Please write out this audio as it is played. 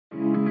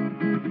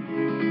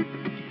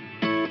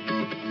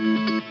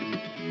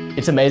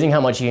It's amazing how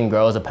much you can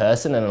grow as a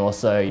person and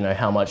also,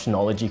 how much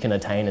knowledge you can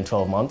attain in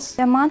 12 months.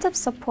 The amount of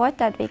support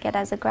that we get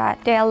as a grad,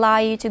 they allow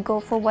you to go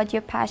for what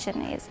your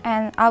passion is.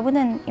 And I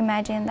wouldn't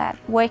imagine that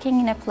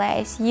working in a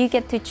place, you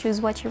get to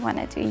choose what you want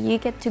to do. You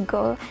get to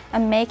go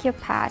and make your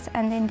path,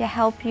 and then they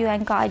help you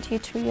and guide you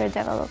through your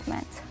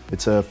development.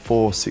 It's a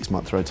 4-6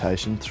 month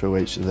rotation through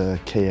each of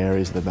the key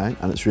areas of the bank,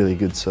 and it's really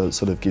good, so it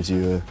sort of gives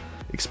you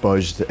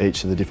exposure to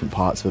each of the different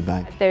parts of the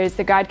bank. There's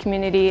the grad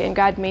community and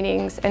grad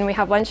meetings, and we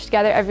have lunch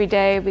together every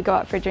day. We go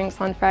out for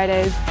drinks on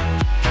Fridays.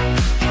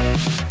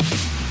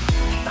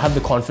 Have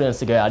the confidence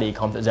to go out of your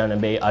comfort zone and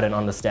be, I don't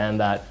understand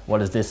that, what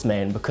does this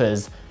mean?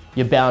 Because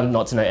you're bound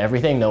not to know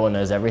everything, no one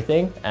knows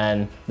everything,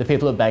 and the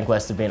people at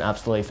Bankwest have been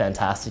absolutely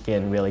fantastic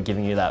in really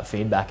giving you that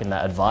feedback and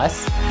that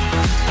advice.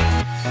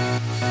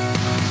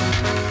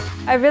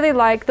 I really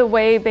like the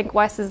way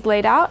Bankwest is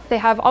laid out. They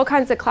have all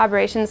kinds of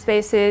collaboration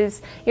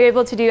spaces. You're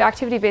able to do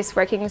activity-based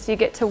working, so you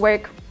get to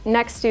work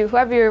next to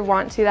whoever you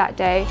want to that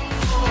day.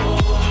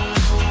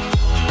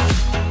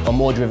 I'm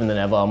more driven than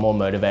ever, I'm more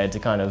motivated to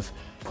kind of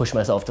push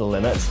myself to the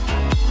limits.